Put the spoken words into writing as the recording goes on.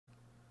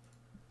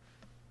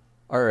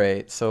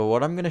Alright, so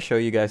what I'm going to show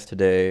you guys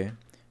today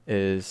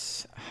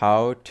is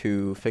how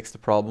to fix the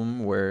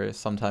problem where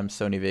sometimes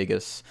Sony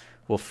Vegas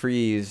will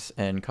freeze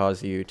and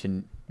cause you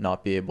to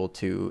not be able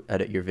to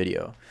edit your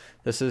video.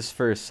 This is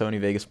for Sony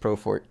Vegas Pro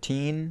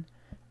 14,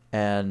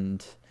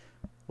 and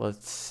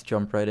let's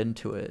jump right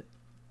into it.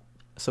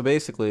 So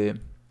basically,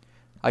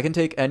 I can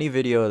take any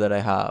video that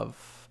I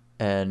have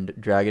and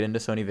drag it into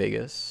Sony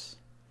Vegas,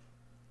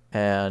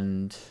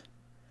 and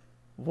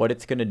what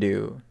it's going to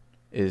do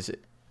is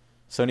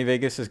Sony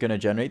Vegas is going to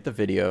generate the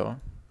video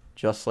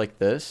just like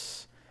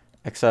this,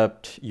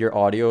 except your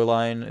audio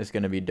line is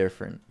going to be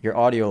different. Your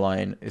audio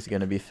line is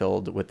going to be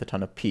filled with a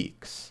ton of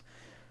peaks.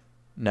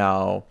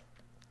 Now,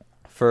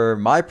 for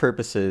my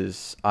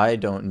purposes, I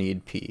don't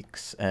need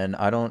peaks, and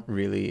I don't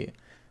really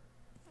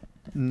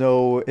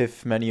know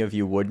if many of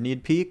you would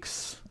need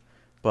peaks,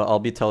 but I'll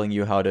be telling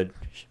you how to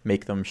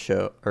make them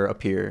show or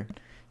appear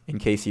in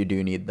case you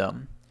do need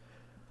them.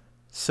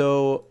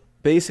 So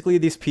basically,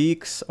 these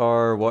peaks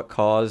are what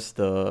cause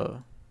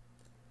the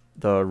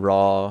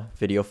raw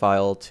video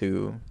file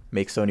to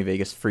make Sony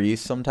Vegas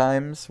freeze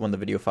sometimes when the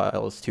video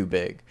file is too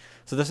big.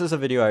 So this is a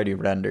video I already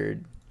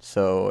rendered,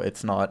 so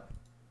it's not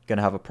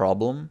gonna have a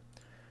problem.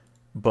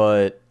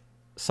 But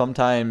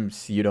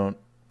sometimes you don't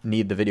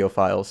need the video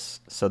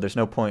files, so there's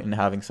no point in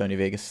having Sony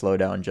Vegas slow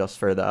down just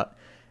for that.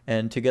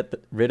 And to get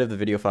rid of the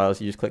video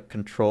files, you just click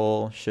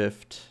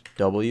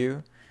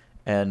Control-Shift-W,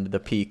 and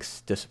the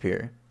peaks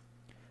disappear,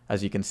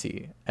 as you can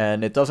see.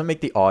 And it doesn't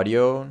make the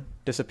audio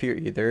disappear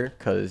either,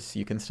 because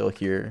you can still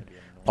hear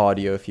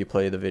audio if you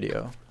play the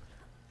video.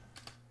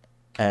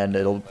 And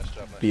it'll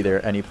be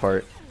there any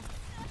part.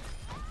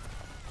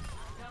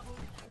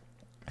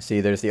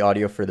 See, there's the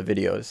audio for the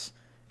videos,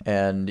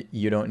 and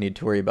you don't need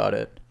to worry about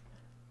it.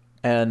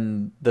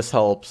 And this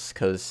helps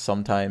because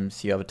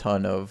sometimes you have a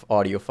ton of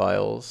audio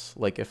files.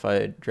 Like if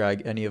I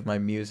drag any of my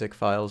music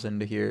files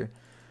into here,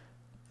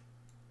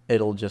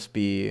 it'll just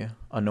be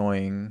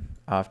annoying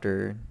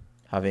after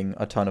having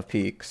a ton of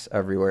peaks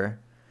everywhere,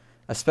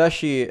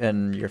 especially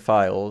in your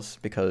files,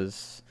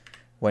 because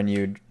when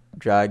you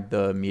drag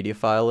the media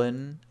file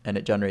in and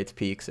it generates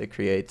peaks, it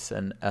creates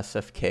an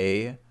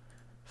SFK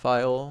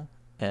file,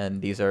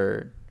 and these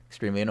are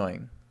extremely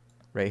annoying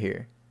right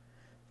here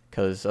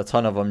because a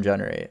ton of them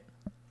generate.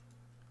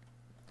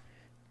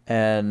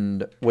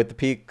 And with the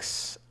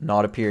peaks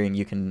not appearing,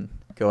 you can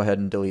go ahead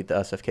and delete the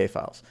SFK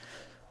files.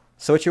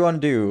 So what you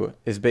want to do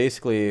is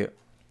basically,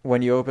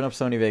 when you open up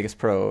Sony Vegas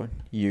Pro,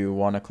 you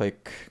want to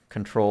click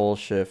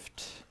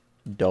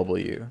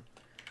Control-Shift-W,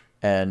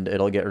 and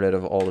it'll get rid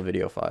of all the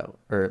video file,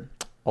 or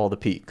all the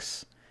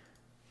peaks.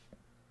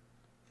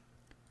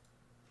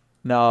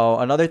 Now,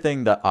 another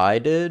thing that I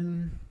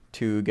did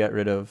to get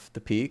rid of the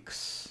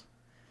peaks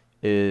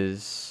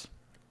is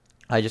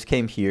I just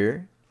came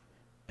here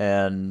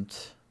and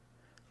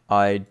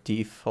I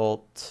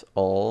default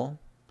all.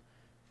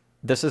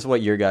 This is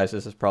what your guys'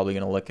 is probably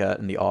going to look at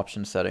in the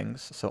option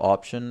settings. So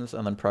options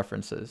and then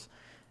preferences.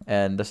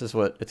 And this is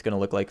what it's going to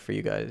look like for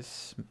you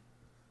guys.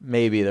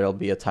 Maybe there'll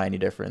be a tiny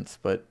difference,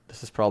 but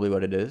this is probably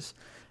what it is.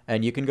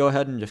 And you can go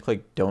ahead and just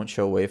click don't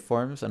show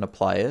waveforms and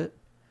apply it.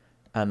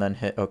 And then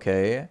hit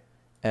OK.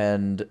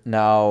 And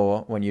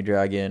now when you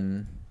drag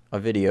in a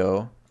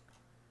video,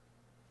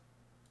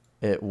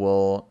 it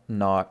will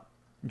not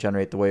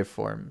generate the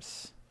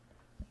waveforms.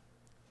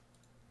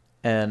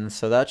 And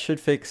so that should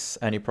fix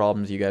any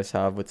problems you guys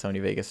have with Sony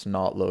Vegas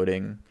not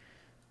loading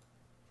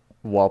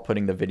while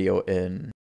putting the video in.